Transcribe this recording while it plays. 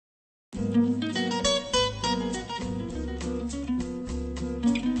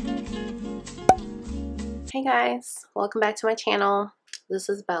Hey guys, welcome back to my channel. This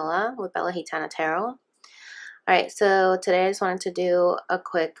is Bella with Bella Gitana Tarot. Alright, so today I just wanted to do a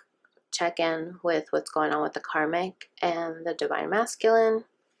quick check-in with what's going on with the karmic and the divine masculine.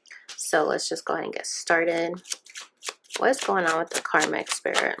 So let's just go ahead and get started. What is going on with the karmic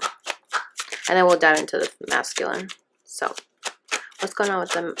spirit? And then we'll dive into the masculine. So, what's going on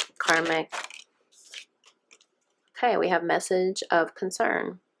with the karmic? Okay, we have message of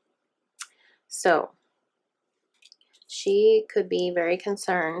concern. So, she could be very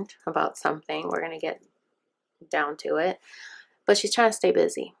concerned about something. We're going to get down to it. But she's trying to stay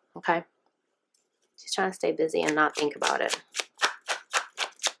busy, okay? She's trying to stay busy and not think about it.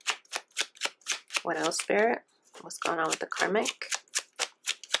 What else, Spirit? What's going on with the karmic?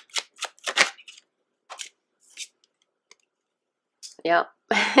 Yep.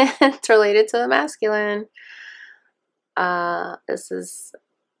 It's related to the masculine. This is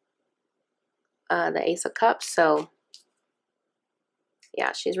the Ace of Cups. So,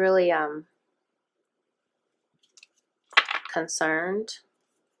 yeah, she's really concerned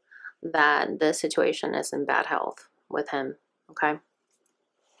that the situation is in bad health with him. Okay.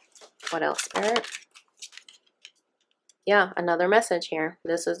 What else, Spirit? Yeah, another message here.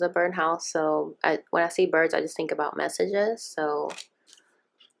 This is the birdhouse. So when I see birds, I just think about messages. So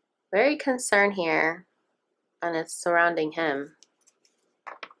very concerned here, and it's surrounding him.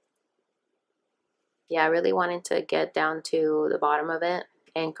 Yeah, really wanting to get down to the bottom of it,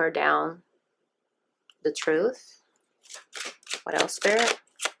 anchor down the truth. What else, Spirit?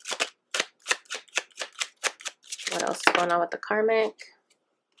 What else is going on with the karmic?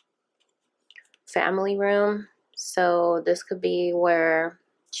 Family room. So this could be where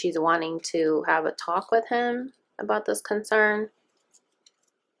she's wanting to have a talk with him about this concern.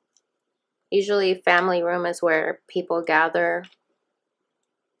 Usually family room is where people gather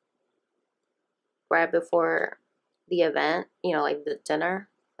right before the event, you know, like the dinner.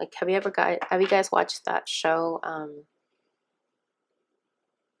 Like, have you guys watched that show?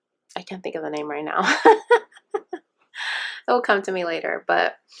 I can't think of the name right now. It will come to me later,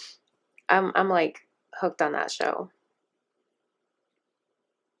 but I'm like hooked on that show.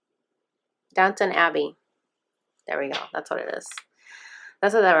 Downton Abbey. There we go. That's what it is.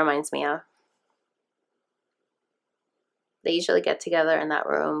 That's what that reminds me of. They usually get together in that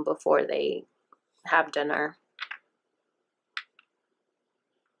room before they have dinner.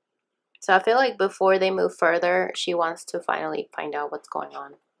 So I feel like before they move further, she wants to finally find out what's going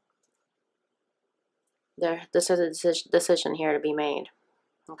on. This is a decision here to be made.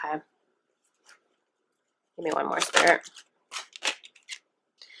 Okay. Give me one more, Spirit.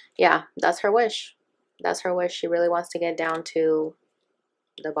 Yeah, that's her wish. That's her wish. She really wants to get down to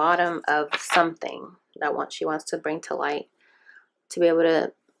the bottom of something that she wants to bring to light, to be able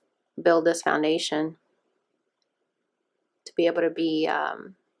to build this foundation, to be able to be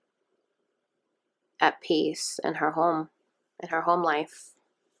at peace in her home life.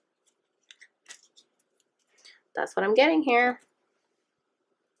 That's what I'm getting here.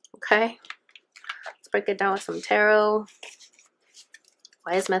 Okay. Let's break it down with some tarot.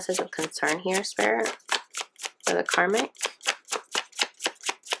 Why is message of concern here, Spirit? For the karmic?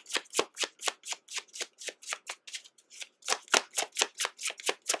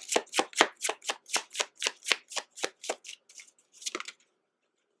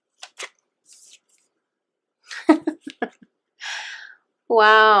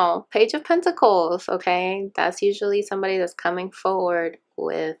 Wow, Page of Pentacles, okay? That's usually somebody that's coming forward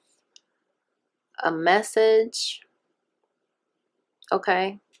with a message,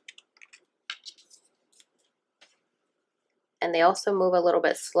 okay? And they also move a little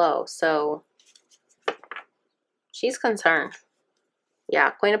bit slow, so she's concerned. Yeah,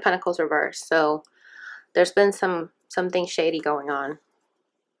 Queen of Pentacles reversed, so there's been something shady going on.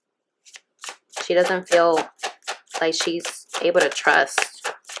 She doesn't feel like she's able to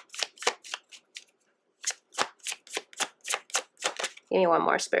trust. Give me one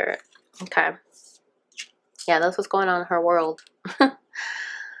more, Spirit. Okay. Yeah, that's what's going on in her world.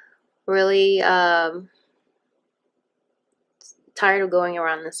 Really tired of going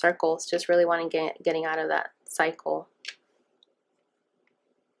around in circles. Just really wanting getting out of that cycle.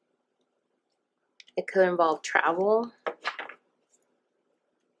 It could involve travel.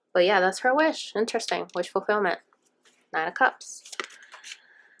 But yeah, that's her wish. Interesting. Wish fulfillment. 9 of Cups.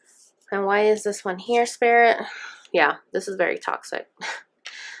 And why is this one here, Spirit? Yeah, this is very toxic.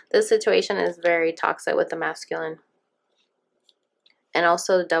 This situation is very toxic with the masculine. And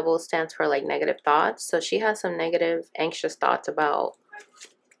also the double stands for like negative thoughts. So she has some negative, anxious thoughts about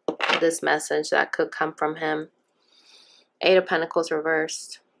this message that could come from him. 8 of Pentacles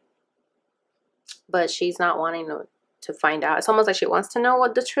reversed. but she's not wanting to find out. It's almost like she wants to know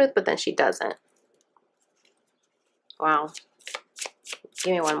what the truth, but then she doesn't. Wow.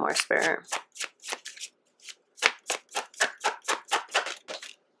 Give me one more, Spirit.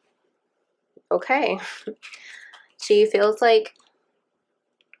 Okay. She feels like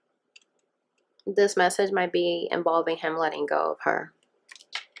this message might be involving him letting go of her.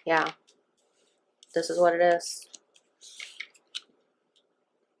 Yeah. This is what it is.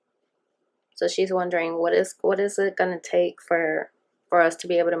 So she's wondering, what is it going to take for us to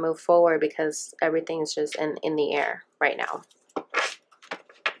be able to move forward, because everything's just in the air right now.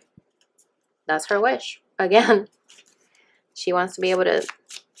 That's her wish. Again, she wants to be able to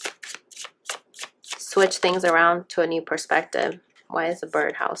switch things around to a new perspective. Why is the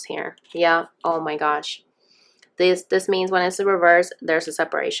birdhouse here? Yeah. Oh my gosh. This means when it's the reverse, there's a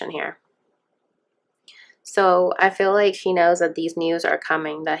separation here. So I feel like she knows that these news are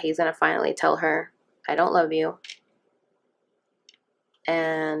coming, that he's going to finally tell her, I don't love you.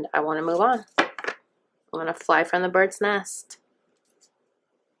 And I want to move on. I want to fly from the bird's nest.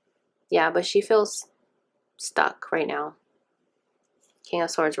 Yeah, but she feels stuck right now. King of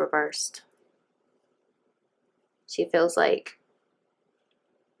Swords reversed. She feels like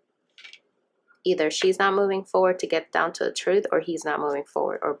either she's not moving forward to get down to the truth, or he's not moving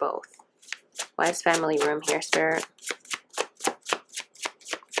forward, or both. Why is family room here, Spirit?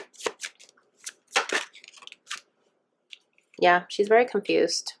 Yeah, she's very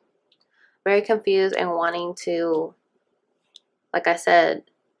confused. Very confused and wanting to, like I said,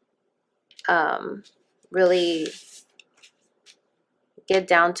 really get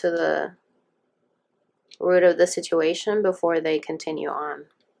down to the root of the situation before they continue on.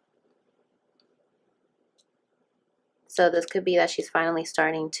 So this could be that she's finally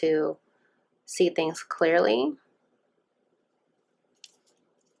starting to see things clearly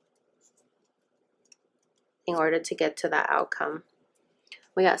in order to get to that outcome.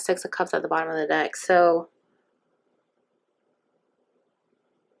 We got 6 of Cups at the bottom of the deck. So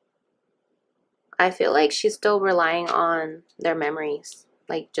I feel like she's still relying on their memories,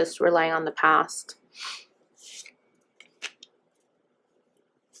 like just relying on the past.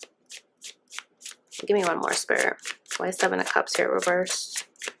 Give me one more, Spirit. Why is 7 of Cups here reversed?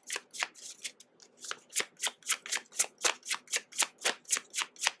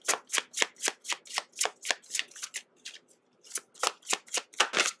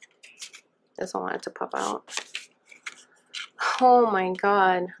 This one wanted to pop out. Oh my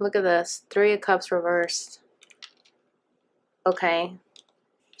God. Look at this. 3 of Cups reversed. Okay.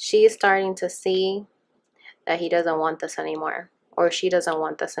 She's starting to see that he doesn't want this anymore. Or she doesn't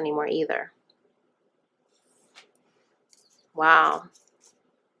want this anymore either. Wow.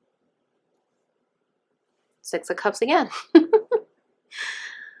 6 of Cups again.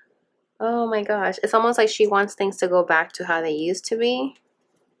 Oh my gosh. It's almost like she wants things to go back to how they used to be.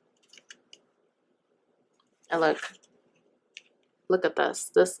 And look at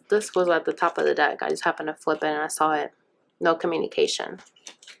this. This was at the top of the deck. I just happened to flip it and I saw it. No communication.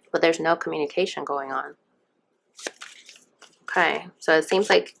 But there's no communication going on. Okay. So it seems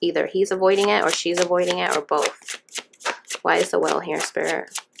like either he's avoiding it, or she's avoiding it, or both. Why is the Well here,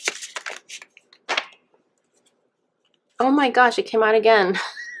 Spirit? Oh my gosh, it came out again.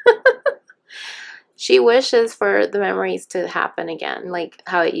 She wishes for the memories to happen again, like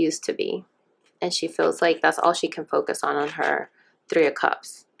how it used to be. And she feels like that's all she can focus on her 3 of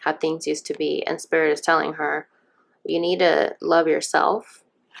Cups, how things used to be. And Spirit is telling her, you need to love yourself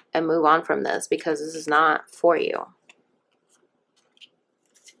and move on from this, because this is not for you.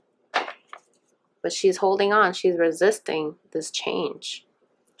 But she's holding on. She's resisting this change.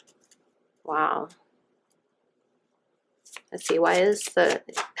 Wow. Let's see. Why is the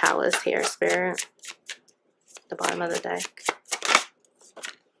Palace here, Spirit? The bottom of the deck.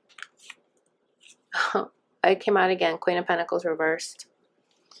 It came out again. Queen of Pentacles reversed.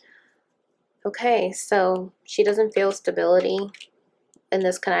 Okay, so she doesn't feel stability in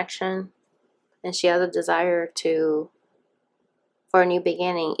this connection. And she has a desire for a new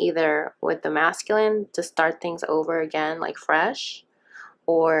beginning, either with the masculine to start things over again, like fresh,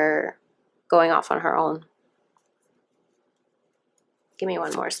 or going off on her own. Give me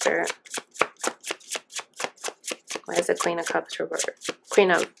one more, Spirit. Why is the Queen of Cups reversed?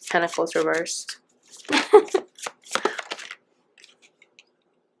 Queen of Pentacles reversed.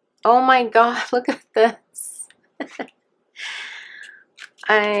 Oh my God, look at this.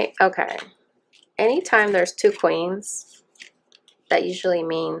 Okay. Anytime there's 2 queens, that usually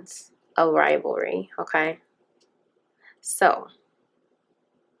means a rivalry, okay? So,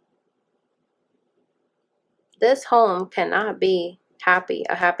 this home cannot be happy,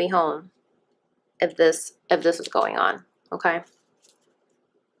 a happy home, if this is going on. Okay,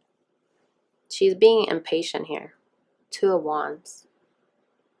 she's being impatient here. 2 of Wands.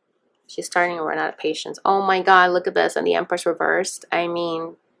 She's starting to run out of patience. Oh my God, look at this. And the Empress reversed. I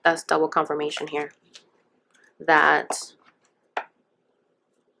mean, that's double confirmation here. That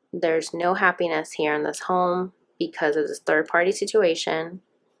there's no happiness here in this home because of this third party situation.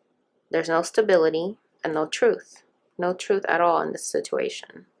 There's no stability and no truth. No truth at all in this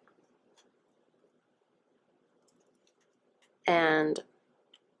situation. And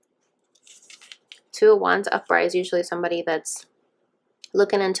 2 of Wands upright is usually somebody that's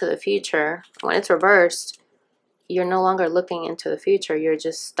looking into the future. When it's reversed, you're no longer looking into the future. You're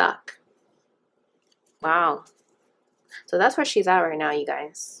just stuck. Wow. So that's where she's at right now, you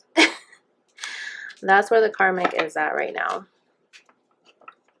guys. That's where the karmic is at right now.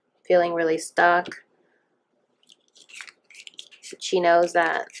 Feeling really stuck. She knows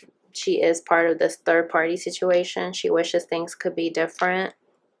that she is part of this third party situation. She wishes things could be different,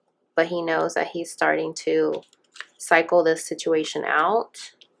 but he knows that he's starting to cycle this situation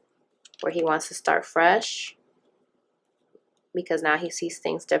out where he wants to start fresh because now he sees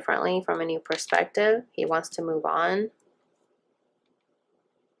things differently from a new perspective. He wants to move on.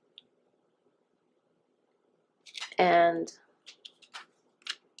 And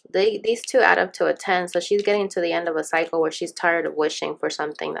these two add up to a 10. So she's getting to the end of a cycle where she's tired of wishing for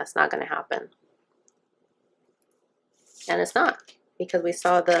something that's not going to happen. And it's not, because we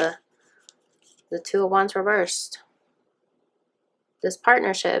saw the 2 of Wands reversed. This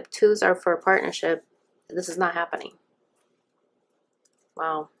partnership, 2s are for a partnership. This is not happening.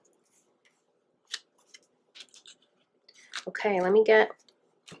 Wow. Okay, let me get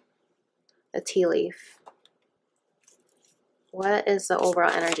a tea leaf. What is the overall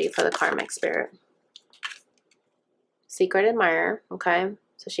energy for the karmic spirit? Secret admirer, okay?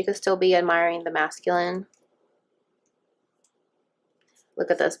 So she could still be admiring the masculine.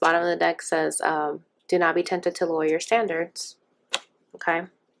 Look at this. Bottom of the deck says, do not be tempted to lower your standards. Okay?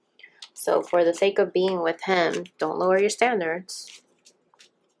 So for the sake of being with him, don't lower your standards.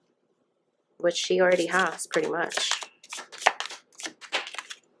 Which she already has, pretty much.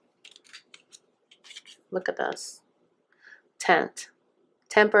 Look at this. Tent.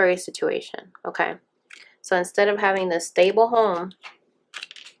 Temporary situation. Okay. So instead of having this stable home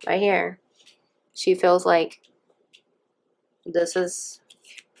right here, she feels like this is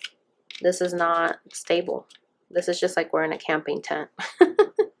not stable. This is just like we're in a camping tent.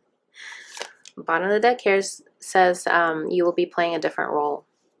 Bottom of the deck here says you will be playing a different role.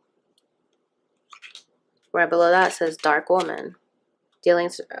 Right below that says dark woman.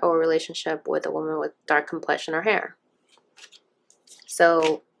 Dealings or relationship with a woman with dark complexion or hair.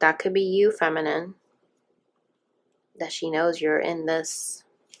 So that could be you, feminine. That she knows you're in this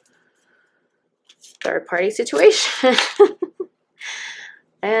third party situation.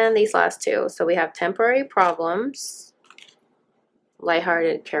 And these last two. So we have temporary problems,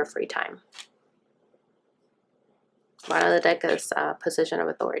 lighthearted, carefree time. Bottom of the deck is position of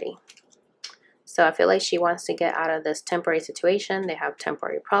authority. So I feel like she wants to get out of this temporary situation. They have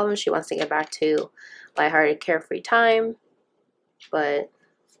temporary problems. She wants to get back to lighthearted, carefree time. But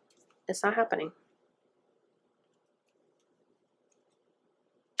it's not happening.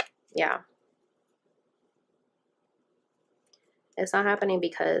 Yeah. It's not happening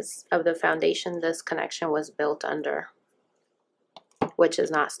because of the foundation this connection was built under, which is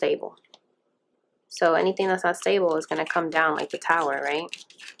not stable. So anything that's not stable is going to come down like the tower, right?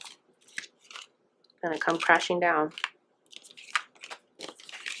 Going to come crashing down.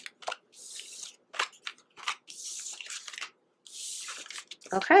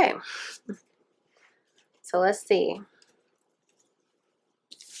 Okay. So let's see.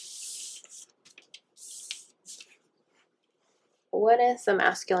 What is the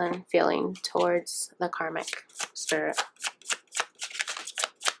masculine feeling towards the karmic spirit?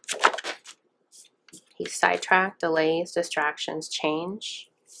 He's sidetracked, delays, distractions, change.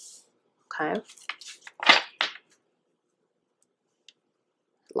 Okay.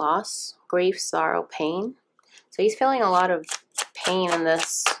 Loss, grief, sorrow, pain. So he's feeling a lot of pain in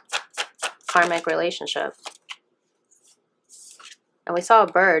this karmic relationship. And we saw a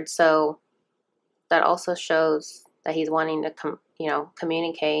bird, so that also shows that he's wanting to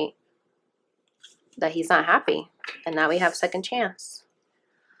communicate that he's not happy. And now we have second chance.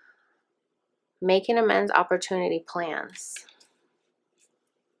 Making amends, opportunity, plans.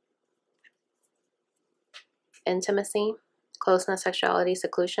 Intimacy, closeness, sexuality,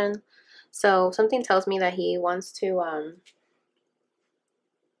 seclusion. So something tells me that he wants to,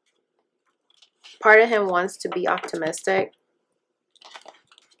 part of him wants to be optimistic.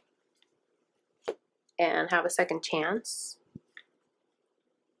 and have a second chance.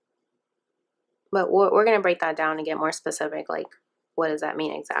 But we're going to break that down and get more specific. Like, what does that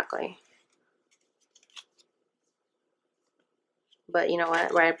mean exactly? But you know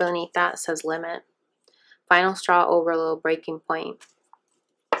what? Right beneath that says limit. Final straw, overload, breaking point.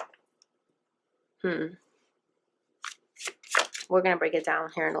 We're going to break it down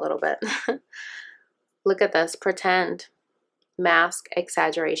here in a little bit. Look at this. Pretend. Mask,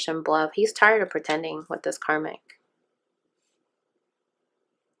 exaggeration, bluff. He's tired of pretending with this karmic.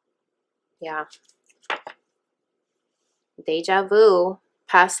 Yeah. Deja vu.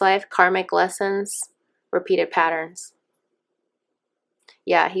 Past life, karmic lessons, repeated patterns.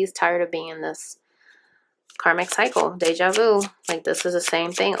 Yeah, he's tired of being in this karmic cycle. Deja vu. Like, this is the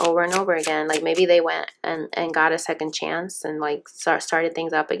same thing over and over again. Like, maybe they went and got a second chance and like started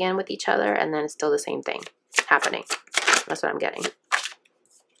things up again with each other, and then it's still the same thing happening. That's what I'm getting.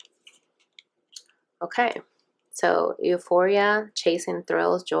 Okay. So, euphoria, chasing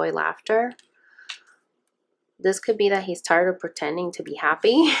thrills, joy, laughter. This could be that he's tired of pretending to be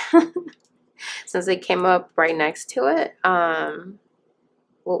happy. Since it came up right next to it.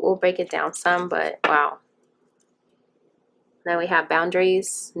 We'll break it down some, but wow. Then we have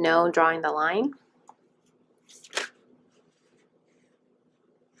boundaries, no, drawing the line.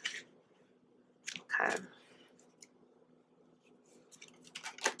 Okay.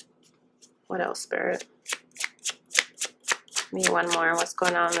 What else, Spirit? Give me one more. What's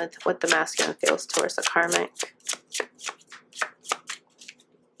going on with what the masculine feels towards the karmic?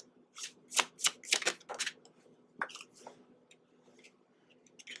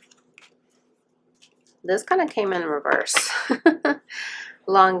 This kind of came in reverse.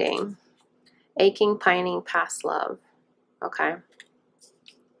 Longing, aching, pining, past love. Okay.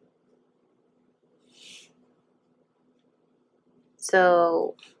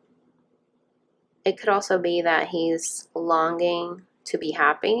 So it could also be that he's longing to be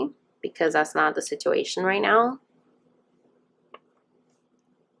happy because that's not the situation right now.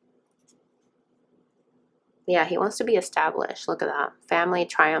 Yeah, he wants to be established. Look at that. Family,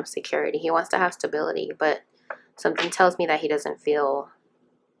 triumph, security. He wants to have stability, but something tells me that he doesn't feel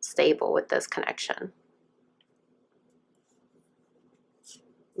stable with this connection.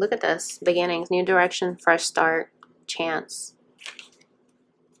 Look at this. Beginnings, new direction, fresh start, chance.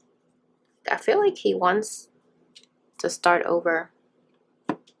 I feel like he wants to start over.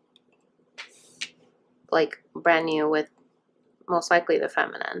 Like brand new with most likely the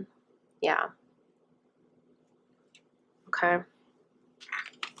feminine. Yeah. Okay.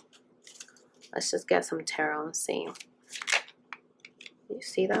 Let's just get some tarot and see. You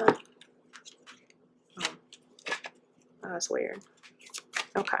see that? Oh, that's weird.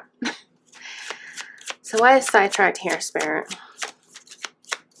 Okay. So why is sidetracked here, Spirit?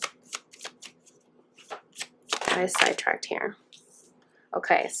 Why is sidetracked here?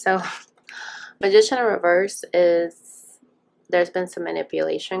 Okay, so Magician in reverse is there's been some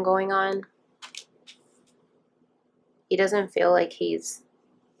manipulation going on. He doesn't feel like he's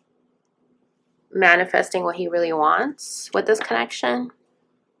manifesting what he really wants with this connection,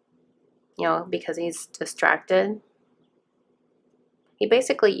 you know, because he's distracted. He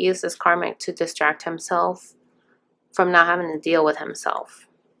basically used this karmic to distract himself from not having to deal with himself.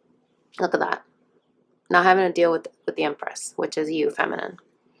 Look at that. Not having to deal with the Empress, which is you, feminine.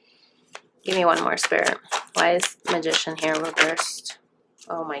 Give me one more, Spirit. Why is Magician here reversed?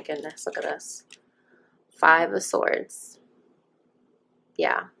 Oh my goodness, look at this. 5 of Swords.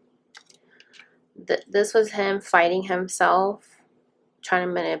 Yeah. This was him fighting himself, trying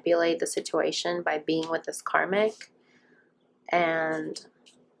to manipulate the situation by being with this karmic. And,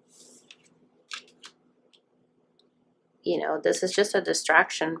 you know, this is just a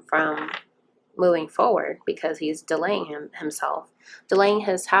distraction from moving forward because he's delaying himself, delaying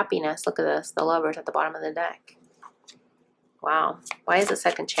his happiness. Look at this, the Lovers at the bottom of the deck. Wow. Why is a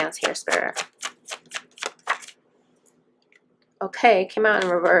second chance here, Spirit? Okay, came out in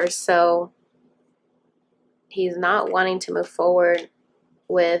reverse. So he's not wanting to move forward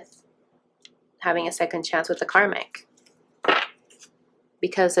with having a second chance with the karmic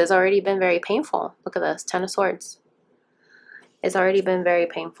because it's already been very painful. Look at this, 10 of Swords. It's already been very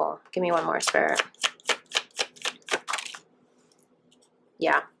painful. Give me one more, Spirit.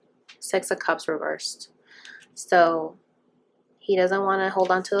 Yeah, 6 of Cups reversed. So he doesn't want to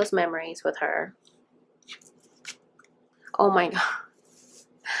hold on to those memories with her. Oh my God.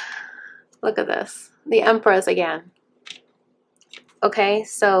 Look at this. The Empress again. Okay,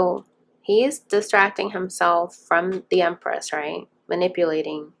 so he's distracting himself from the Empress, right?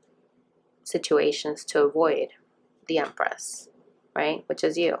 Manipulating situations to avoid the Empress, right? Which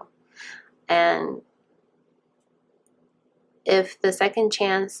is you. And if the second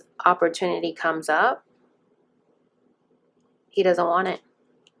chance opportunity comes up, he doesn't want it.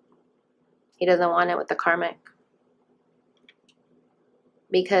 He doesn't want it with the karmic.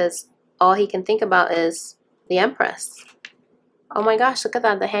 Because all he can think about is the Empress. Oh my gosh, look at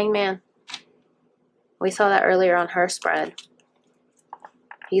that, the Hangman. We saw that earlier on her spread.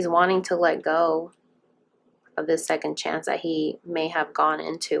 He's wanting to let go of this second chance that he may have gone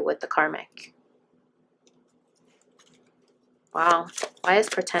into with the karmic. Wow. Why is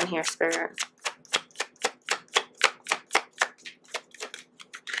pretend here, Spirit?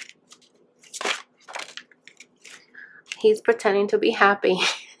 He's pretending to be happy.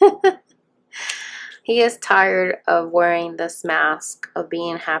 He is tired of wearing this mask of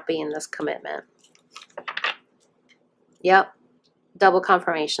being happy in this commitment. Yep. Double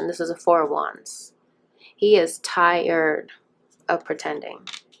confirmation. This is a 4 of Wands. He is tired of pretending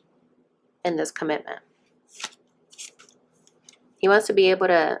in this commitment. He wants to be able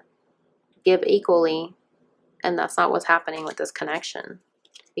to give equally, and that's not what's happening with this connection.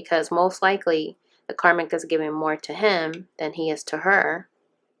 Because most likely, the karmic is giving more to him than he is to her.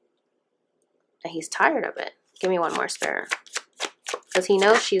 And he's tired of it. Give me one more, Spirit. Because he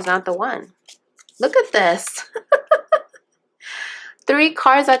knows she's not the one. Look at this. 3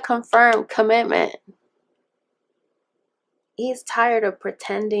 cards that confirm commitment. He's tired of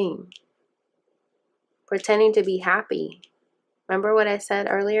pretending. Pretending to be happy. Remember what I said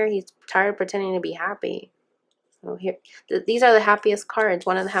earlier? He's tired of pretending to be happy. Oh, here, these are the happiest cards.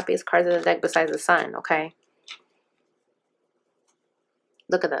 One of the happiest cards of the deck besides the Sun, okay?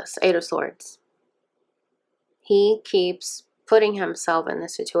 Look at this. 8 of Swords. He keeps putting himself in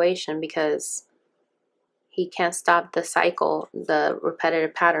this situation because he can't stop the cycle, the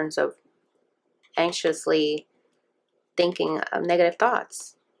repetitive patterns of anxiously thinking of negative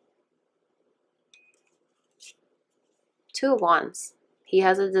thoughts. 2 of Wands. He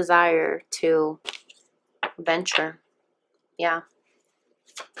has a desire to venture. Yeah.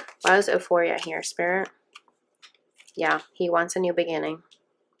 Why is Euphoria here, Spirit? Yeah, he wants a new beginning.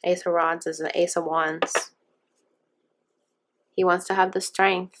 Ace of Rods is an Ace of Wands. He wants to have the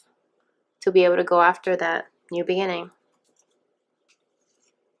strength to be able to go after that new beginning.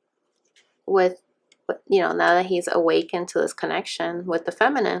 With, you know, now that he's awakened to this connection with the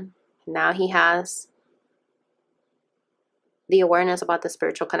feminine, now he has the awareness about the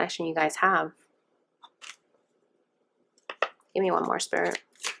spiritual connection you guys have. Give me one more, Spirit.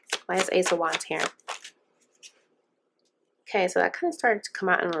 Why is Ace of Wands here? Okay, so that kind of started to come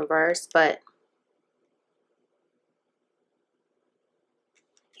out in reverse, but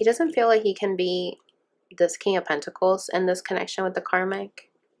he doesn't feel like he can be this King of Pentacles in this connection with the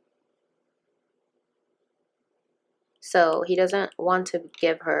karmic. So he doesn't want to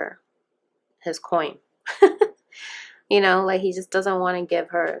give her his coin. You know, like he just doesn't want to give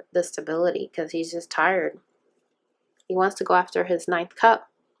her the stability because he's just tired. He wants to go after his 9th cup.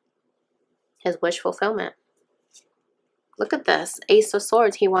 His wish fulfillment. Look at this. Ace of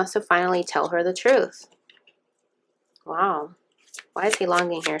Swords. He wants to finally tell her the truth. Wow. Why is he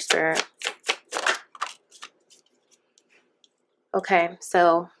longing here, Spirit? Okay,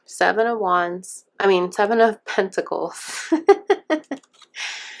 so 7 of Wands. I mean, 7 of Pentacles.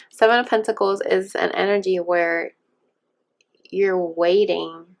 7 of Pentacles is an energy where you're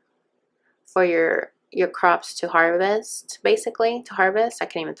waiting for your crops to harvest, basically, to harvest. I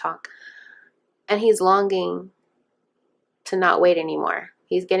can't even talk. And he's longing to not wait anymore.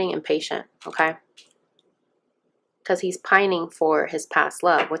 He's getting impatient, okay? Because he's pining for his past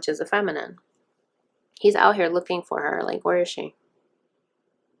love, which is a feminine. He's out here looking for her. Like, where is she?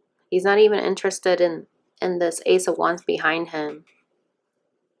 He's not even interested in this Ace of Wands behind him.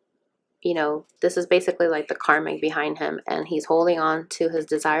 You know, this is basically like the karmic behind him, and he's holding on to his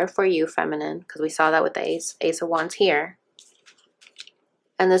desire for you, feminine, because we saw that with the Ace of Wands here.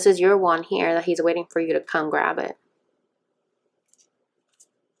 And this is your one here that he's waiting for you to come grab it.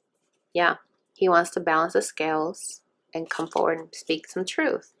 Yeah, he wants to balance the scales and come forward and speak some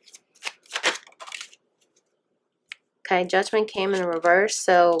truth. Okay, Judgment came in reverse,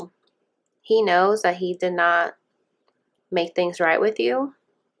 so he knows that he did not make things right with you.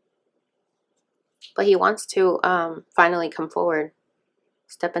 But he wants to finally come forward.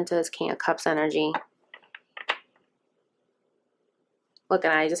 Step into his King of Cups energy. Look,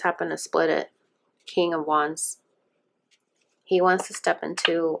 and I just happened to split it. King of Wands. He wants to step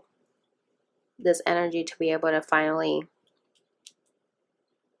into this energy to be able to finally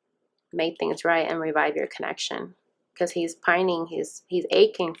make things right and revive your connection. Because he's pining, he's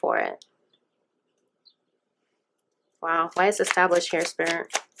aching for it. Wow, why is established here, Spirit?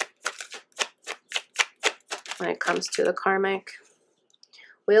 when it comes to the karmic.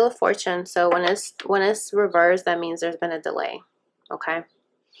 Wheel of Fortune. So when it's reversed, that means there's been a delay. Okay.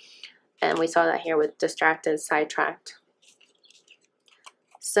 And we saw that here with distracted, sidetracked.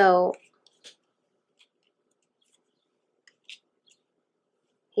 So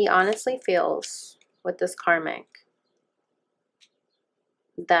he honestly feels with this karmic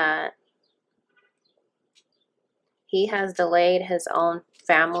that he has delayed his own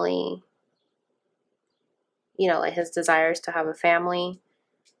family, you know, like his desires to have a family,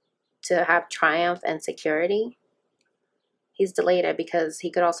 to have triumph and security. He's delayed it because he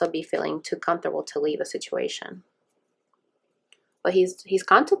could also be feeling too comfortable to leave a situation. But he's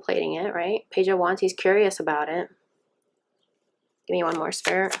contemplating it, right? Page of Wands, he's curious about it. Give me one more,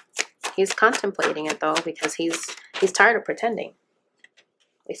 Spirit. He's contemplating it though because he's tired of pretending.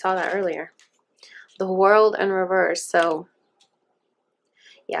 We saw that earlier. The World in reverse. So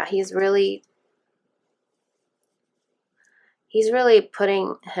yeah, he's really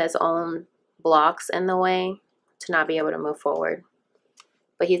putting his own blocks in the way to not be able to move forward.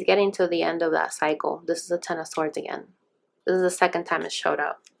 But he's getting to the end of that cycle. This is a Ten of Swords again. This is the second time it showed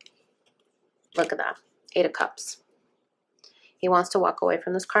up. Look at that. 8 of Cups. He wants to walk away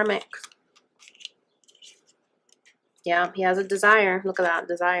from this karmic. Yeah, he has a desire. Look at that,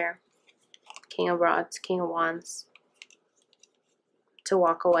 desire. King of Rods, King of Wands. To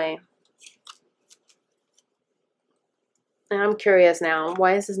walk away. And I'm curious now.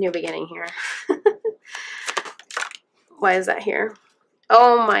 Why is this new beginning here? Why is that here?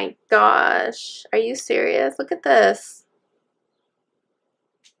 Oh my gosh. Are you serious? Look at this.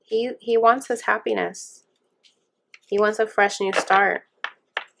 He wants his happiness. He wants a fresh new start.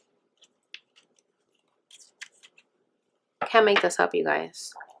 Can't make this up, you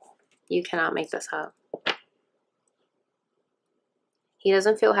guys. You cannot make this up. He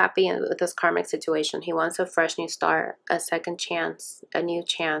doesn't feel happy with this karmic situation. He wants a fresh new start, a second chance, a new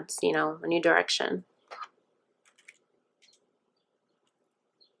chance, you know, a new direction.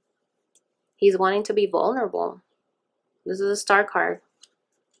 He's wanting to be vulnerable. This is a Star card.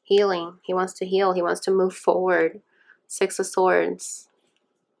 Healing. He wants to heal. He wants to move forward. 6 of Swords.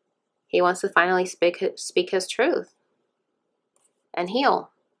 He wants to finally speak his truth and heal.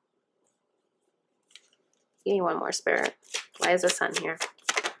 Give me one more, Spirit. Why is the Sun here?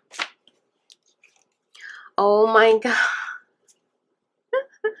 Oh my God.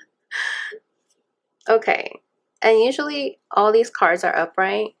 Okay. And usually all these cards are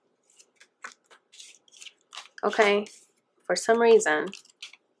upright. Okay. For some reason,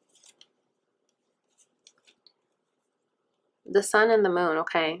 the Sun and the Moon,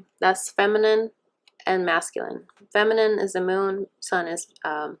 okay, that's feminine and masculine. Feminine is the moon, Sun is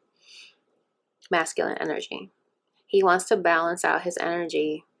masculine energy. He wants to balance out his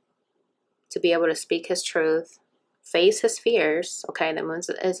energy to be able to speak his truth, face his fears. Okay, the moon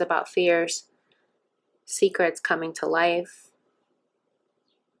is about fears, secrets coming to life,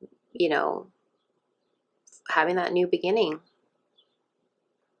 you know, having that new beginning.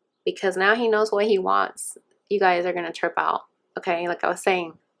 Because now he knows what he wants. You guys are going to trip out. Okay, like I was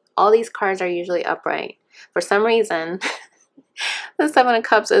saying, all these cards are usually upright. For some reason, the 7 of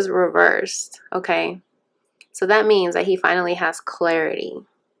Cups is reversed. Okay, so that means that he finally has clarity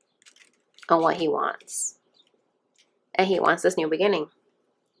on what he wants. And he wants this new beginning.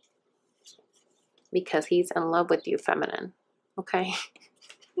 Because he's in love with you, feminine. Okay?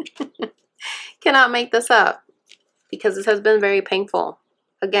 Cannot make this up. Because this has been very painful.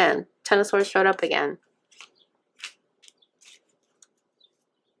 Again, Ten of Swords showed up again.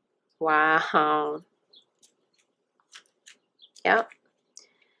 Wow. Yep.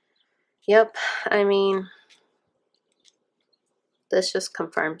 Yep. I mean, this just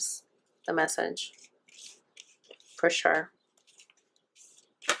confirms the message. For sure.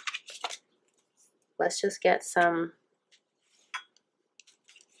 Let's just get some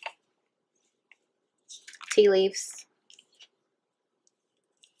tea leaves.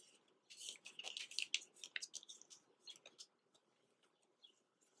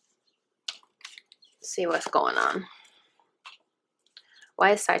 See what's going on.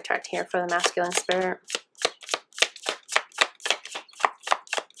 Why is sidetracked here for the masculine spirit?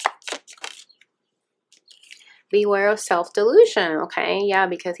 Beware of self-delusion, okay? Yeah,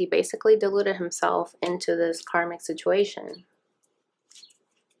 because he basically deluded himself into this karmic situation.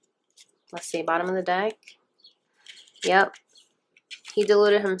 Let's see, bottom of the deck. Yep. He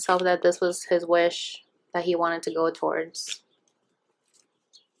deluded himself that this was his wish that he wanted to go towards.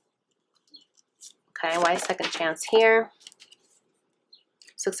 Okay, why second chance here?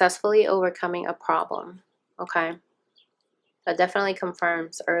 Successfully overcoming a problem. Okay. That definitely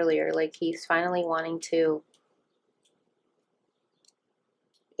confirms earlier, like he's finally wanting to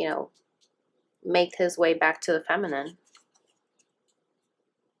you know, make his way back to the feminine.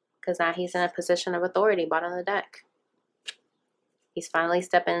 Because now he's in a position of authority, bottom of the deck. He's finally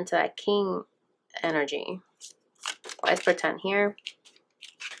stepping into that king energy. Wise for 10 here.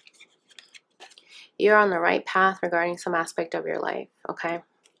 You're on the right path regarding some aspect of your life, okay?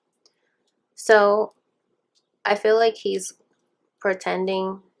 So I feel like he's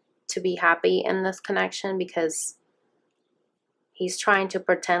pretending to be happy in this connection because he's trying to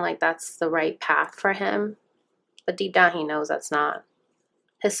pretend like that's the right path for him. But deep down he knows that's not.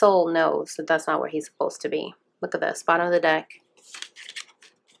 His soul knows that that's not where he's supposed to be. Look at this, bottom of the deck.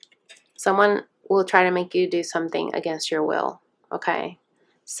 Someone will try to make you do something against your will, okay?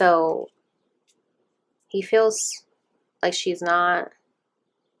 So he feels like she's not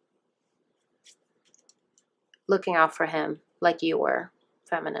looking out for him like you were,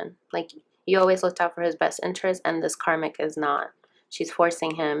 feminine. Like you always looked out for his best interest, and this karmic is not. She's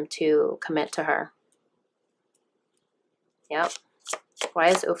forcing him to commit to her. Yep. Why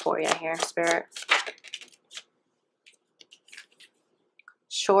is euphoria here, Spirit?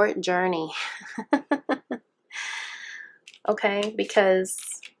 Short journey. Okay, because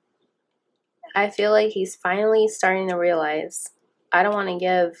I feel like he's finally starting to realize, I don't want to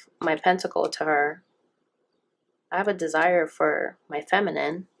give my pentacle to her. I have a desire for my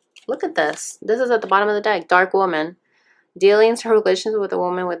feminine. Look at this. This is at the bottom of the deck. Dark woman. Dealings or relations with a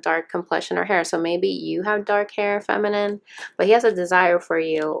woman with dark complexion or hair. So maybe you have dark hair, feminine, but he has a desire for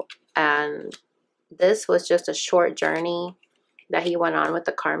you. And this was just a short journey that he went on with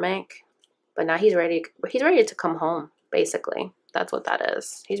the karmic. But now he's ready to come home, basically. That's what that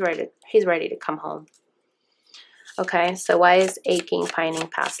is. He's ready to come home. Okay, so why is aching, pining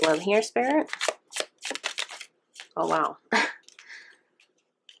past love here, Spirit? Oh, wow.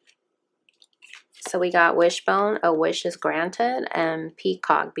 So we got wishbone, a wish is granted, and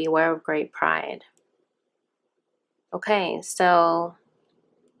peacock, beware of great pride. Okay, so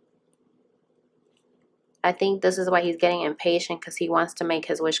I think this is why he's getting impatient, because he wants to make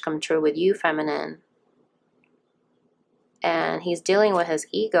his wish come true with you, feminine. And he's dealing with his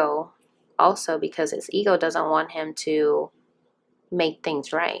ego also, because his ego doesn't want him to make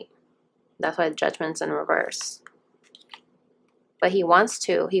things right. That's why the judgment's in reverse. But he wants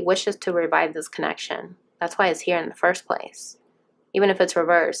to. He wishes to revive this connection. That's why it's here in the first place. Even if it's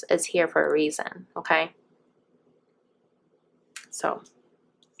reversed, it's here for a reason, okay? So,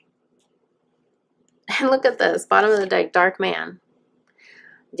 and look at this. Bottom of the deck, dark man.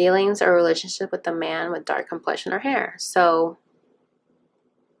 Dealings or relationship with a man with dark complexion or hair. So,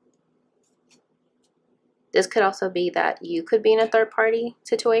 this could also be that you could be in a third party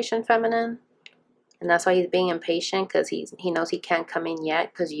situation, feminine. And that's why he's being impatient, because he knows he can't come in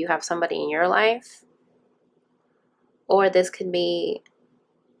yet because you have somebody in your life. Or this could be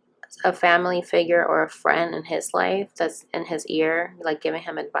a family figure or a friend in his life that's in his ear, like giving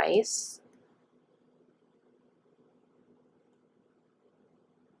him advice.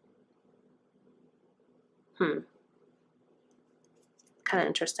 Kind of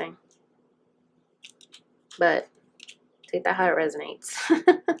interesting. But take that how it resonates.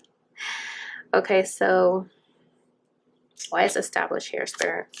 Okay, so why is established here,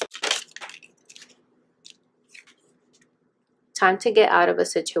 Spirit? Time to get out of a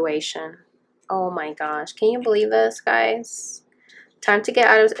situation. Oh my gosh. Can you believe this, guys? Time to get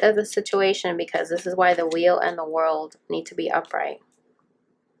out of a situation, because this is why the wheel and the world need to be upright.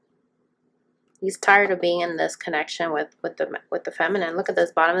 He's tired of being in this connection with the feminine. Look at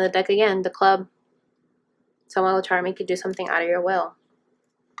this, bottom of the deck again, the club. Someone will try to make you do something out of your will.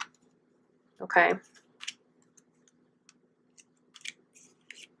 Okay.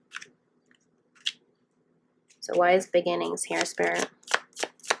 So why is beginnings here, Spirit?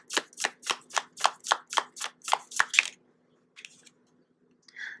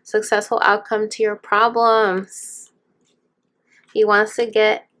 Successful outcome to your problems. He wants to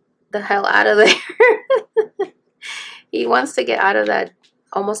get the hell out of there. He wants to get out of that,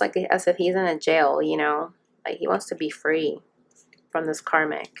 almost like as if he's in a jail, you know? Like he wants to be free from this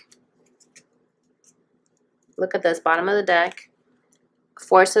karmic. Look at this, bottom of the deck.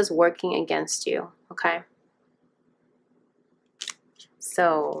 Forces working against you, okay?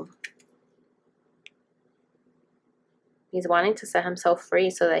 So he's wanting to set himself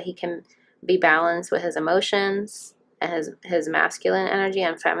free so that he can be balanced with his emotions and his masculine energy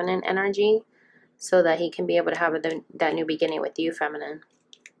and feminine energy, so that he can be able to have that new beginning with you, feminine.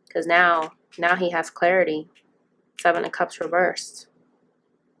 Because now he has clarity. Seven of Cups reversed.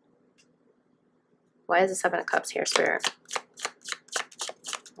 Why is the Seven of Cups here, Spirit?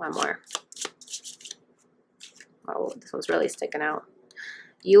 One more. Oh, this one's really sticking out.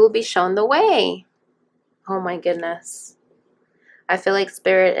 You will be shown the way. Oh my goodness. I feel like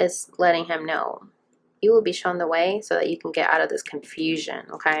Spirit is letting him know. You will be shown the way so that you can get out of this confusion,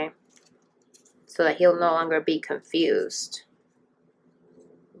 okay? So that he'll no longer be confused.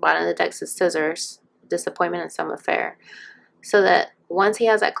 Bottom of the deck is Scissors. Disappointment in some affair. So that once he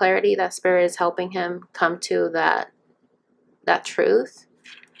has that clarity, that Spirit is helping him come to that truth,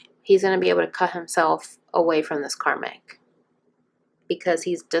 he's going to be able to cut himself away from this karmic. Because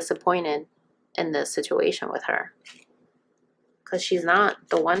he's disappointed in this situation with her. Because she's not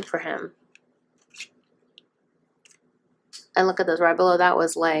the one for him. And look at this. Right below that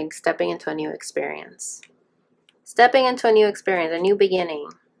was like stepping into a new experience. Stepping into a new experience. A new beginning.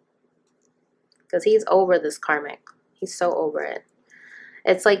 Because he's over this karmic. He's so over it.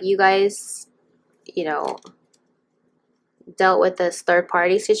 It's like you guys, you know, dealt with this third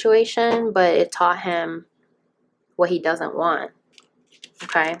party situation. But it taught him what he doesn't want.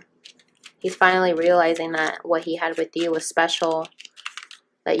 Okay? He's finally realizing that what he had with you was special.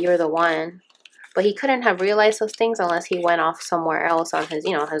 That you're the one. But he couldn't have realized those things unless he went off somewhere else on his,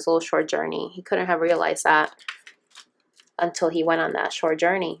 you know, his little short journey. He couldn't have realized that until he went on that short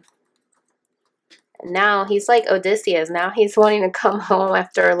journey. And now he's like Odysseus. Now he's wanting to come home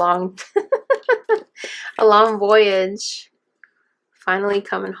after a long, a long voyage. Finally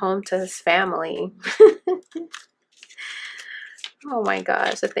coming home to his family. Oh my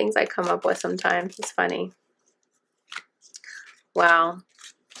gosh, the things I come up with sometimes. It's funny. Wow.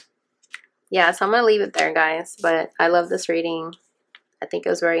 Yeah, so I'm going to leave it there, guys. But I love this reading. I think it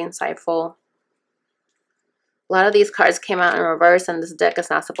was very insightful. A lot of these cards came out in reverse, and this deck is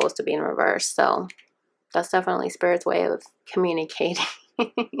not supposed to be in reverse. So that's definitely Spirit's way of communicating.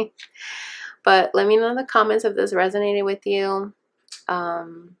 But let me know in the comments if this resonated with you.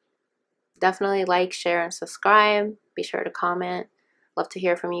 Definitely like, share, and subscribe. Be sure to comment. Love to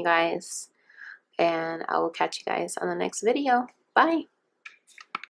hear from you guys. And I will catch you guys on the next video. Bye.